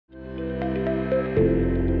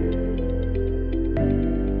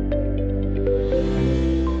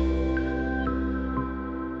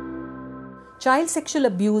Child sexual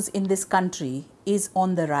abuse in this country is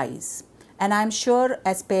on the rise, and I'm sure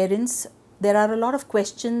as parents there are a lot of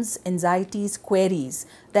questions, anxieties, queries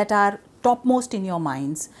that are topmost in your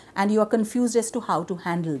minds and you are confused as to how to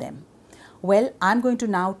handle them. Well, I'm going to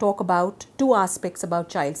now talk about two aspects about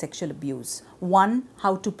child sexual abuse. One,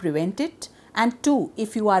 how to prevent it, and two,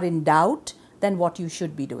 if you are in doubt, then what you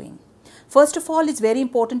should be doing. First of all, it's very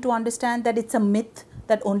important to understand that it's a myth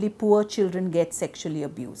that only poor children get sexually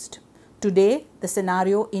abused. Today, the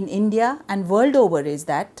scenario in India and world over is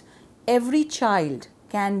that every child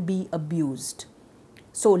can be abused.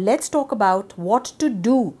 So let's talk about what to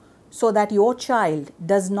do so that your child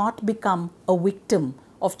does not become a victim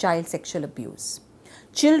of child sexual abuse.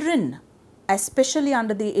 Children, especially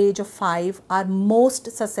under the age of 5, are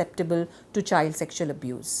most susceptible to child sexual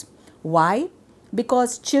abuse. Why?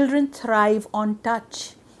 Because children thrive on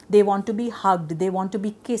touch. They want to be hugged, they want to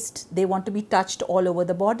be kissed, they want to be touched all over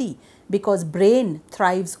the body because brain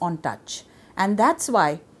thrives on touch. And that's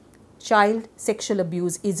why child sexual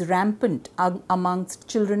abuse is rampant amongst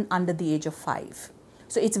children under the age of 5.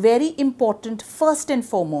 So it's very important first and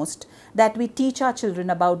foremost that we teach our children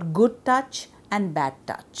about good touch and bad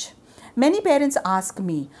touch. Many parents ask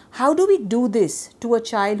me, how do we do this to a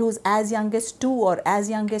child who's as young as 2 or as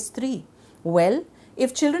young as 3? Well,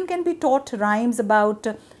 if children can be taught rhymes about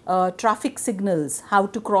traffic signals, how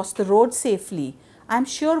to cross the road safely, I'm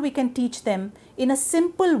sure we can teach them in a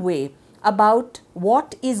simple way about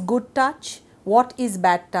what is good touch, what is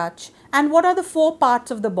bad touch, and what are the 4 parts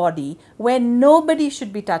of the body where nobody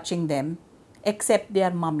should be touching them except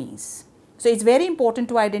their mummies. So it's very important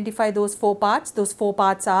to identify those 4 parts. Those 4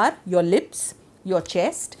 parts are your lips, your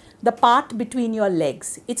chest, the part between your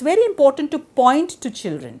legs. It's very important to point to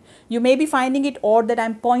children. You may be finding it odd that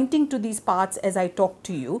I'm pointing to these parts as I talk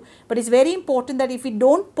to you, but it's very important that if we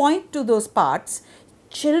don't point to those parts,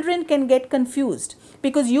 children can get confused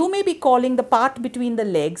because you may be calling the part between the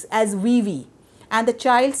legs as wee-wee and the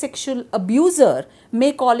child sexual abuser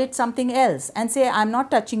may call it something else and say, I'm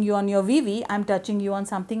not touching you on your wee-wee, I'm touching you on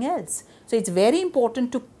something else. So it's very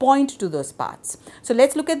important to point to those parts. So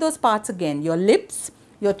let's look at those parts again. Your lips,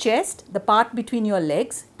 your chest, the part between your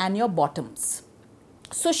legs and your bottoms.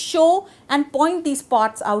 So show and point these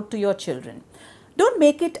parts out to your children. Don't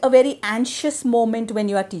make it a very anxious moment when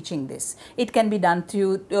you are teaching this. It can be done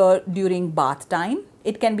during bath time.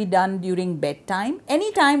 It can be done during bedtime.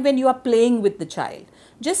 Any time when you are playing with the child.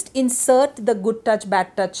 Just insert the good touch,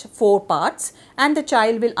 bad touch 4 parts and the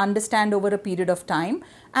child will understand over a period of time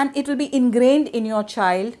and it will be ingrained in your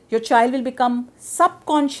child. Your child will become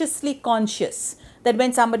subconsciously conscious that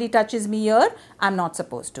when somebody touches me here, I'm not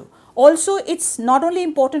supposed to. Also, it's not only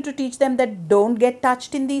important to teach them that don't get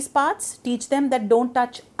touched in these parts, teach them that don't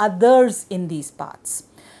touch others in these parts.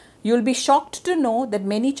 You'll be shocked to know that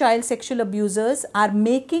many child sexual abusers are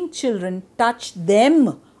making children touch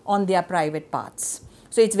them on their private parts.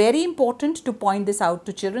 So it's very important to point this out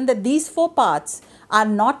to children that these 4 parts are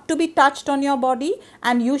not to be touched on your body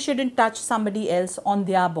and you shouldn't touch somebody else on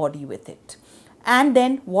their body with it. And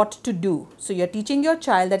then what to do. So you're teaching your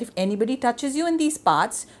child that if anybody touches you in these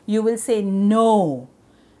parts, you will say no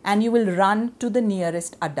and you will run to the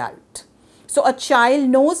nearest adult. So a child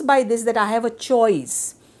knows by this that I have a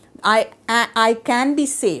choice. I can be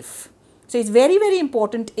safe. So it's very, very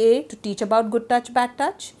important, A, to teach about good touch, bad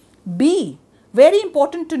touch. B, very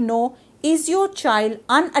important to know, is your child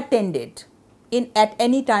unattended at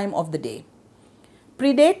any time of the day?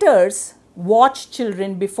 Predators watch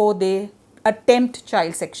children before they attempt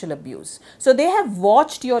child sexual abuse. So they have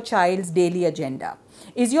watched your child's daily agenda.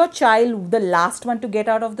 Is your child the last one to get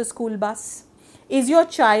out of the school bus? Is your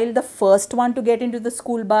child the first one to get into the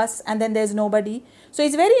school bus and then there's nobody? So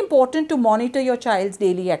it's very important to monitor your child's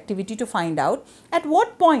daily activity to find out at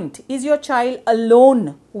what point is your child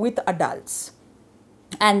alone with adults.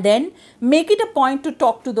 And then make it a point to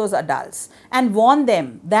talk to those adults and warn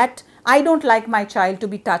them that I don't like my child to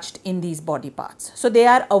be touched in these body parts. So they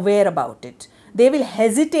are aware about it. They will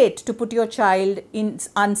hesitate to put your child in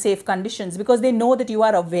unsafe conditions because they know that you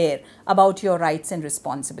are aware about your rights and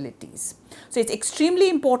responsibilities. So it's extremely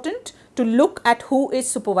important to look at who is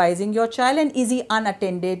supervising your child and is he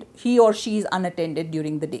unattended, he or she is unattended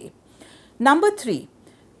during the day. Number 3,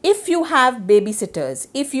 if you have babysitters,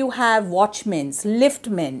 if you have watchmen,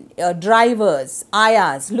 liftmen, drivers,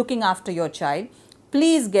 ayahs looking after your child,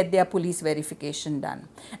 please get their police verification done.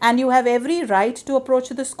 And you have every right to approach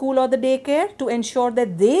the school or the daycare to ensure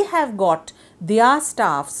that they have got their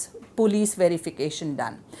staff's police verification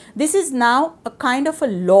done. This is now a kind of a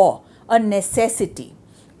law, a necessity.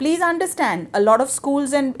 Please understand, a lot of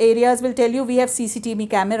schools and areas will tell you we have CCTV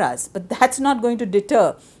cameras, but that's not going to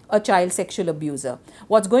deter a child sexual abuser.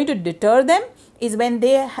 What's going to deter them is when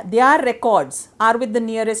their records are with the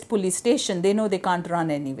nearest police station, they know they can't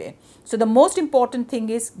run anywhere. So the most important thing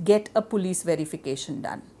is get a police verification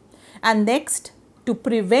done. And next, to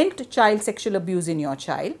prevent child sexual abuse in your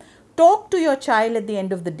child, talk to your child at the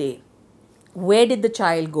end of the day. Where did the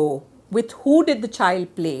child go? With who did the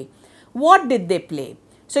child play? What did they play?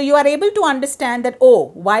 So you are able to understand that,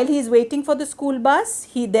 oh, while he is waiting for the school bus,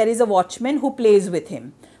 there is a watchman who plays with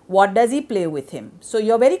him. What does he play with him? So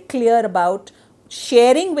you're very clear about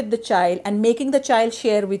sharing with the child and making the child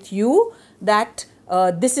share with you that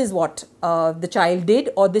this is what the child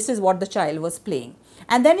did, or this is what the child was playing.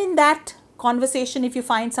 And then in that conversation, if you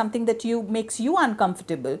find something that makes you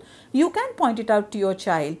uncomfortable, you can point it out to your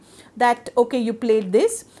child that, okay, you played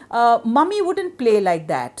this, mummy wouldn't play like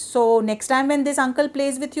that. So next time when this uncle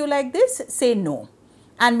plays with you like this, say no.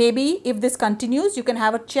 And maybe if this continues, you can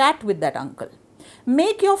have a chat with that uncle.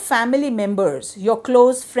 Make your family members, your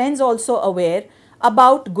close friends also aware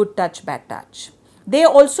about good touch, bad touch. They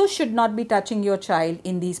also should not be touching your child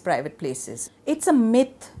in these private places. It's a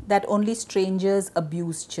myth that only strangers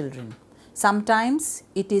abuse children. Sometimes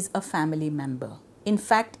it is a family member. In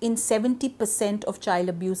fact, in 70% of child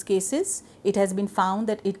abuse cases, it has been found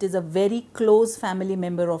that it is a very close family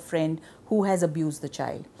member or friend who has abused the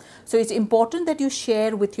child. So it's important that you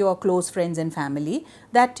share with your close friends and family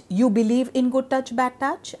that you believe in good touch, bad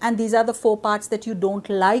touch, and these are the 4 parts that you don't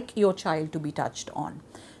like your child to be touched on,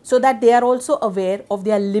 so that they are also aware of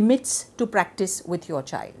their limits to practice with your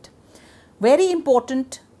child. Very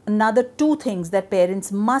important, another 2 things that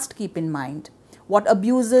parents must keep in mind. What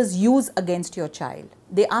abusers use against your child.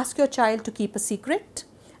 They ask your child to keep a secret,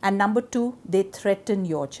 and number 2, they threaten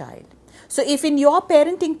your child. So if in your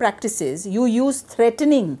parenting practices you use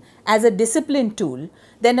threatening as a discipline tool,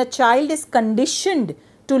 then a child is conditioned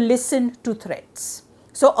to listen to threats.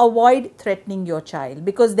 So avoid threatening your child,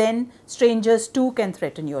 because then strangers too can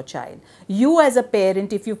threaten your child. You as a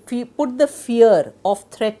parent, if you put the fear of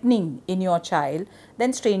threatening in your child,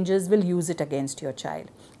 then strangers will use it against your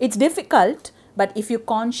child. It's difficult, but if you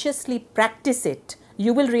consciously practice it,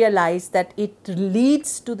 you will realize that it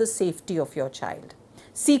leads to the safety of your child.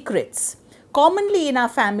 Secrets. Commonly in our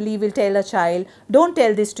family, we'll tell a child, don't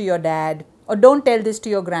tell this to your dad, or don't tell this to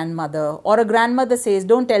your grandmother, or a grandmother says,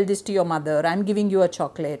 don't tell this to your mother, I'm giving you a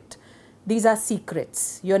chocolate. These are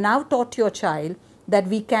secrets. You're now taught your child that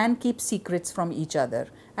we can keep secrets from each other.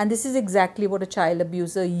 And this is exactly what a child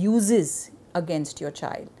abuser uses against your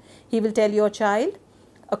child. He will tell your child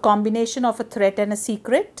a combination of a threat and a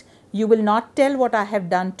secret. You will not tell what I have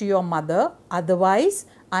done to your mother, otherwise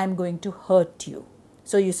I am going to hurt you.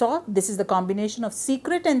 So you saw, this is the combination of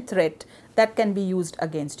secret and threat that can be used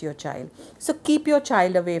against your child. So keep your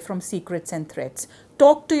child away from secrets and threats.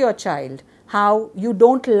 Talk to your child how you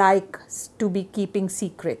don't like to be keeping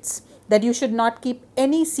secrets, that you should not keep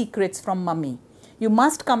any secrets from mummy. You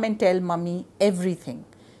must come and tell mummy everything.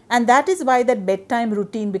 And that is why that bedtime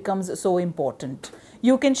routine becomes so important.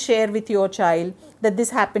 You can share with your child that this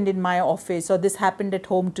happened in my office, or this happened at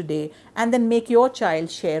home today, and then make your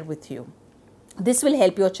child share with you. This will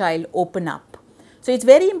help your child open up. So it's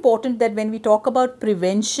very important that when we talk about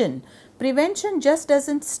prevention, prevention just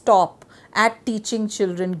doesn't stop at teaching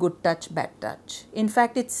children good touch, bad touch. In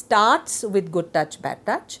fact, it starts with good touch, bad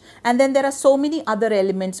touch, and then there are so many other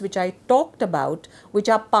elements which I talked about which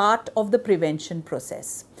are part of the prevention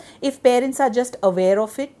process. If parents are just aware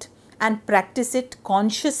of it and practice it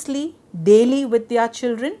consciously daily with their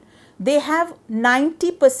children, they have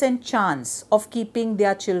 90% chance of keeping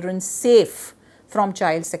their children safe from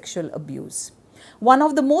child sexual abuse. One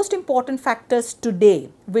of the most important factors today,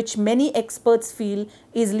 which many experts feel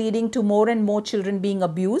is leading to more and more children being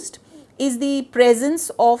abused, is the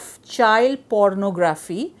presence of child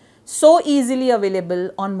pornography so easily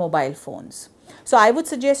available on mobile phones. So I would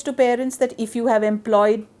suggest to parents that if you have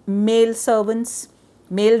employed male servants,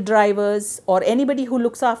 male drivers, or anybody who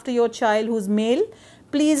looks after your child who's male,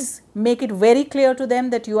 please make it very clear to them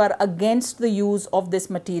that you are against the use of this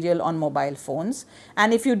material on mobile phones.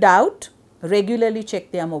 And if you doubt, regularly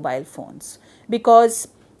check their mobile phones, because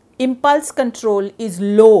impulse control is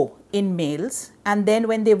low in males, and then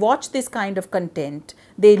when they watch this kind of content,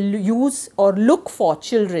 they use or look for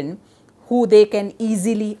children who they can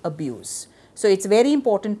easily abuse. So it's a very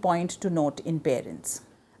important point to note in parents.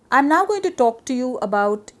 I'm now going to talk to you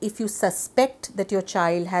about if you suspect that your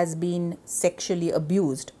child has been sexually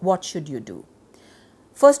abused, what should you do?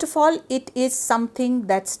 First of all, it is something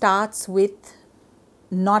that starts with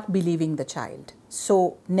not believing the child.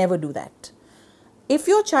 So never do that. If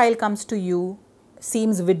your child comes to you,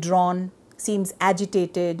 seems withdrawn, seems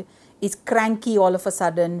agitated, is cranky all of a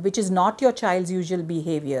sudden, which is not your child's usual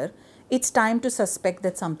behavior, it's time to suspect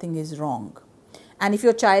that something is wrong. And if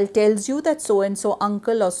your child tells you that so and so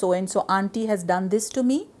uncle or so and so auntie has done this to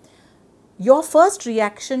me, your first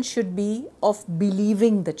reaction should be of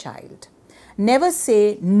believing the child. Never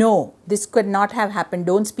say, no, this could not have happened.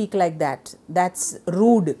 Don't speak like that. That's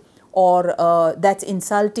rude, or that's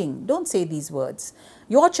insulting. Don't say these words.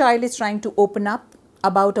 Your child is trying to open up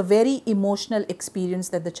about a very emotional experience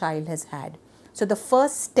that the child has had. So the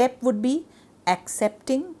first step would be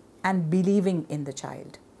accepting and believing in the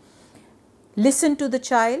child. Listen to the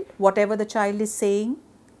child, whatever the child is saying,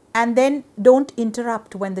 and then don't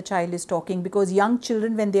interrupt when the child is talking, because young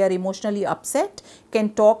children, when they are emotionally upset, can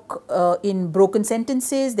talk in broken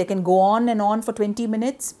sentences. They can go on and on for 20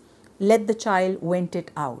 minutes. Let the child vent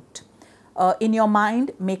it out. In your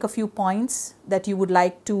mind, make a few points that you would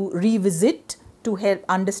like to revisit to help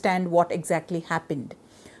understand what exactly happened.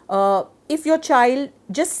 If your child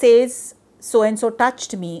just says, so and so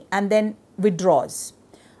touched me, and then withdraws,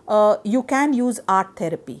 you can use art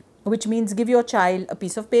therapy, which means give your child a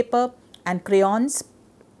piece of paper and crayons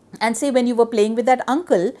and say, when you were playing with that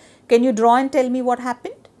uncle, can you draw and tell me what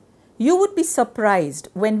happened? You would be surprised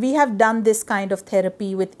when we have done this kind of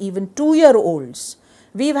therapy with even 2-year-olds.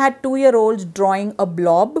 We've had 2-year-olds drawing a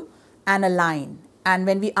blob and a line. And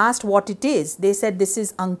when we asked what it is, they said, this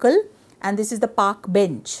is uncle and this is the park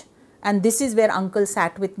bench. And this is where uncle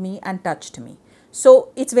sat with me and touched me.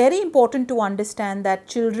 So it's very important to understand that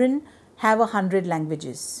children have 100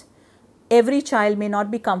 languages. Every child may not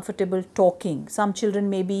be comfortable talking. Some children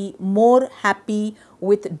may be more happy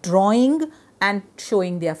with drawing and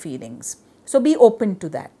showing their feelings. So be open to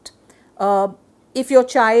that. If your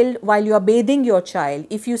child, while you are bathing your child,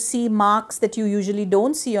 if you see marks that you usually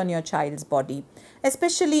don't see on your child's body,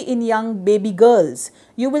 especially in young baby girls,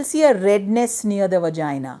 you will see a redness near the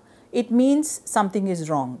vagina. It means something is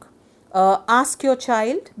wrong. Ask your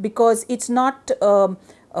child, because it's not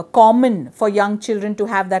common for young children to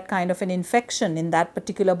have that kind of an infection in that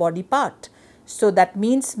particular body part. So that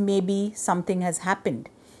means maybe something has happened.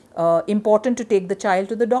 Important to take the child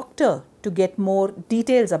to the doctor to get more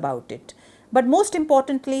details about it. But most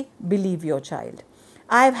importantly, believe your child.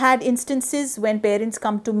 I have had instances when parents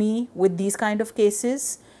come to me with these kind of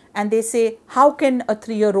cases and they say, how can a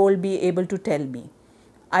 3-year-old be able to tell me?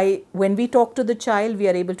 When we talk to the child, we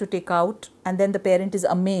are able to take out, and then the parent is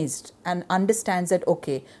amazed and understands that,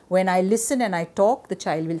 okay, when I listen and I talk, the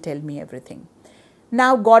child will tell me everything.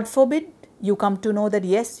 Now, God forbid, you come to know that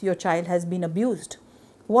yes, your child has been abused.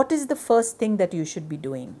 What is the first thing that you should be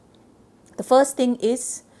doing? The first thing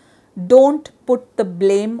is, don't put the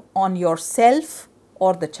blame on yourself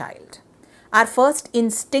or the child. Our first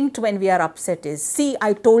instinct when we are upset is, see,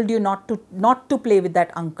 I told you not to play with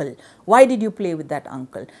that uncle. Why did you play with that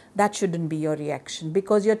uncle? That shouldn't be your reaction,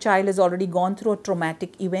 because your child has already gone through a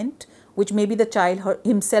traumatic event, which maybe the child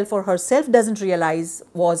himself or herself doesn't realize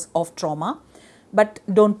was of trauma. But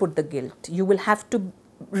don't put the guilt. You will have to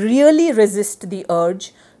really resist the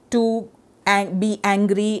urge to be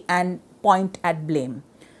angry and point at blame.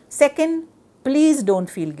 Second, please don't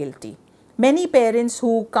feel guilty. Many parents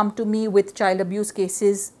who come to me with child abuse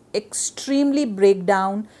cases extremely break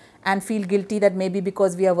down and feel guilty that maybe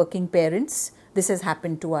because we are working parents, this has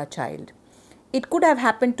happened to our child. It could have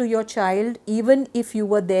happened to your child even if you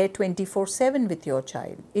were there 24/7 with your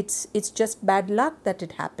child. It's just bad luck that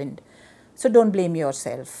it happened. So don't blame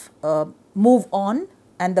yourself. Move on,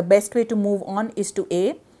 and the best way to move on is to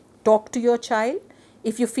A, talk to your child.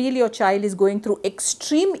 If you feel your child is going through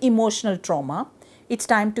extreme emotional trauma, it's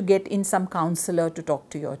time to get in some counselor to talk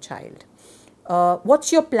to your child.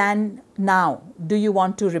 What's your plan now? Do you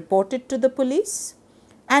want to report it to the police?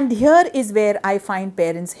 And here is where I find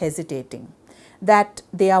parents hesitating, that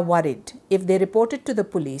they are worried. If they report it to the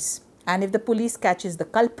police, and if the police catches the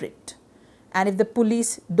culprit, and if the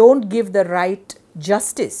police don't give the right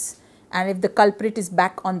justice, and if the culprit is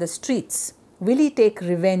back on the streets, will he take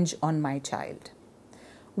revenge on my child?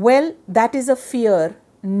 Well, that is a fear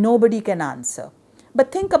nobody can answer. But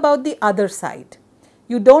think about the other side.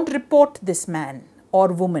 You don't report this man or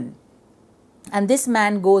woman, and this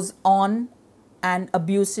man goes on and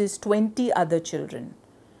abuses 20 other children.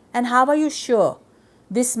 And how are you sure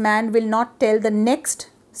this man will not tell the next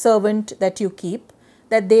servant that you keep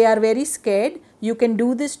that they are very scared, you can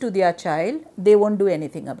do this to their child, they won't do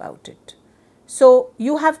anything about it? So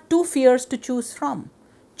you have two fears to choose from.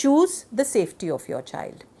 Choose the safety of your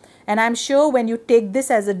child. And I'm sure when you take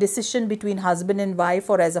this as a decision between husband and wife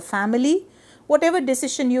or as a family, whatever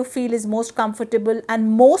decision you feel is most comfortable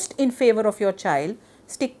and most in favor of your child,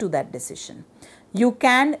 stick to that decision. you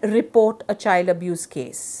can report a child abuse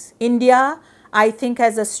case. India, I think,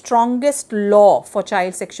 has the strongest law for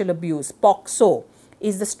child sexual abuse. POCSO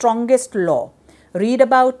is the strongest law. Read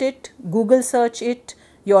about it, Google search it.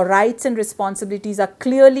 Your rights and responsibilities are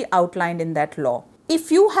clearly outlined in that law.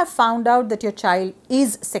 If you have found out that your child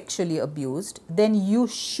is sexually abused, then you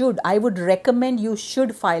should, I would recommend you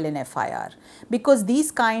should file an FIR, because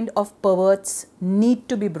these kind of perverts need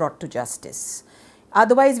to be brought to justice.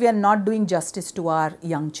 Otherwise, we are not doing justice to our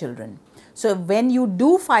young children. So when you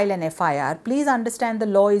do file an FIR, please understand the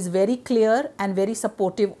law is very clear and very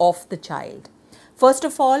supportive of the child. First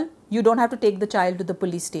of all, you don't have to take the child to the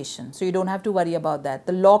police station, so you don't have to worry about that.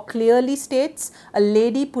 The law clearly states a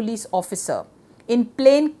lady police officer in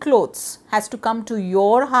plain clothes has to come to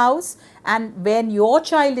your house, and when your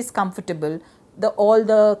child is comfortable, all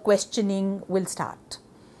the questioning will start.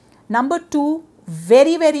 Number two,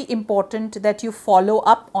 very, very important that you follow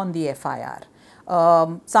up on the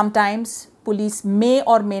FIR. Sometimes police may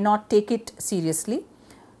or may not take it seriously.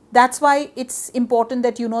 That's why it's important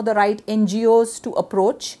that you know the right NGOs to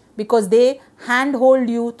approach, because they handhold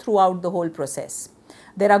you throughout the whole process.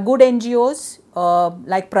 There are good NGOs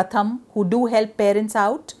like Pratham who do help parents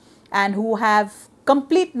out and who have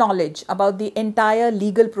complete knowledge about the entire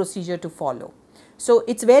legal procedure to follow. So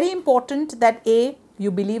it's very important that A,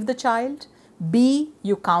 you believe the child, B,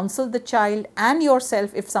 you counsel the child and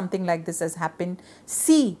yourself if something like this has happened,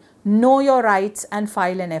 C, know your rights and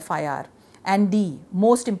file an FIR. And D,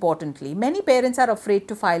 most importantly, many parents are afraid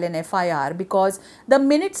to file an FIR because the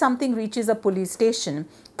minute something reaches a police station,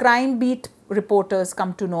 crime beat reporters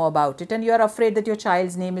come to know about it, and you are afraid that your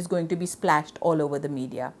child's name is going to be splashed all over the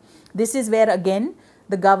media. This is where again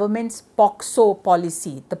the government's POCSO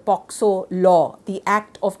policy, the POCSO law, the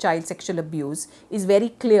Act of Child Sexual Abuse is very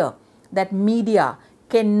clear that media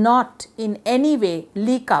cannot in any way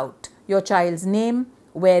leak out your child's name,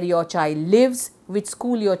 where your child lives, which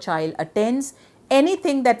school your child attends,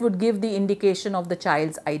 anything that would give the indication of the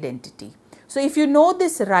child's identity. So if you know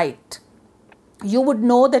this right, you would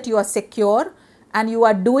know that you are secure and you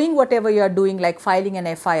are doing whatever you are doing, like filing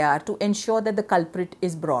an FIR, to ensure that the culprit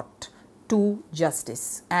is brought to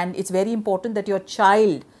justice. And it's very important that your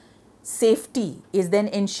child safety is then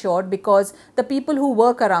ensured, because the people who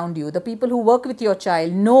work around you, the people who work with your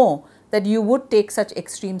child know that you would take such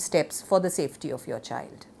extreme steps for the safety of your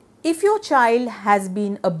child. If your child has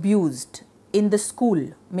been abused in the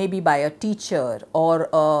school, maybe by a teacher or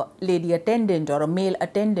a lady attendant or a male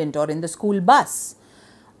attendant or in the school bus,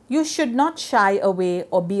 you should not shy away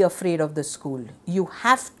or be afraid of the school. You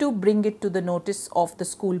have to bring it to the notice of the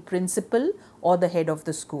school principal or the head of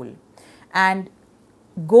the school, and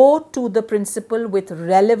go to the principal with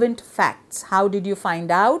relevant facts. How did you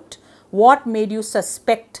find out? What made you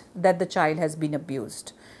suspect that the child has been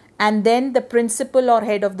abused? And then the principal or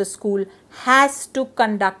head of the school has to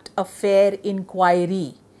conduct a fair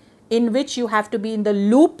inquiry, in which you have to be in the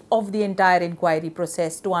loop of the entire inquiry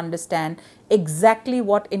process to understand exactly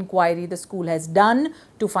what inquiry the school has done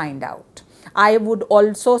to find out. I would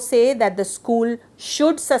also say that the school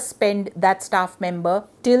should suspend that staff member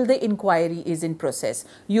till the inquiry is in process.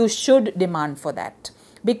 You should demand for that,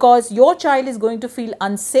 because your child is going to feel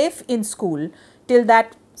unsafe in school till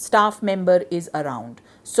that staff member is around.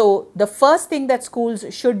 So the first thing that schools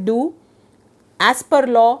should do as per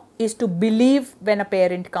law is to believe when a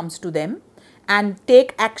parent comes to them and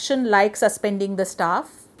take action like suspending the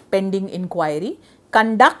staff pending inquiry,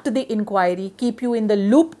 conduct the inquiry, keep you in the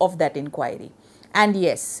loop of that inquiry. And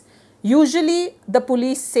yes, usually the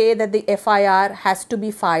police say that the FIR has to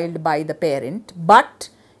be filed by the parent, but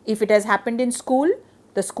if it has happened in school,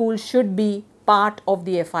 the school should be part of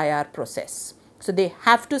the FIR process. So they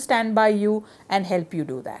have to stand by you and help you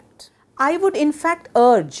do that. I would in fact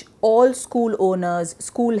urge all school owners,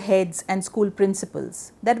 school heads and school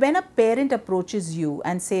principals that when a parent approaches you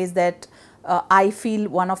and says that I feel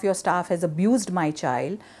one of your staff has abused my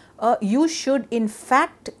child, you should in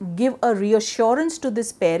fact give a reassurance to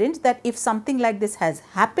this parent that if something like this has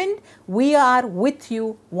happened, we are with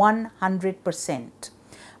you 100%.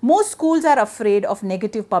 Most schools are afraid of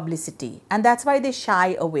negative publicity, and that's why they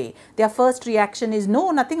shy away. Their first reaction is, no,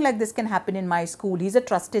 nothing like this can happen in my school. He's a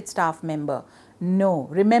trusted staff member. No,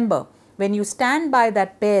 remember, when you stand by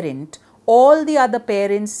that parent, all the other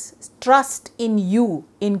parents' trust in you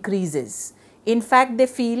increases. In fact, they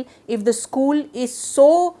feel if the school is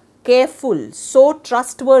so careful, so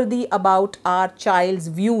trustworthy about our child's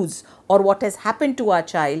views or what has happened to our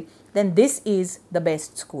child, then this is the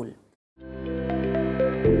best school.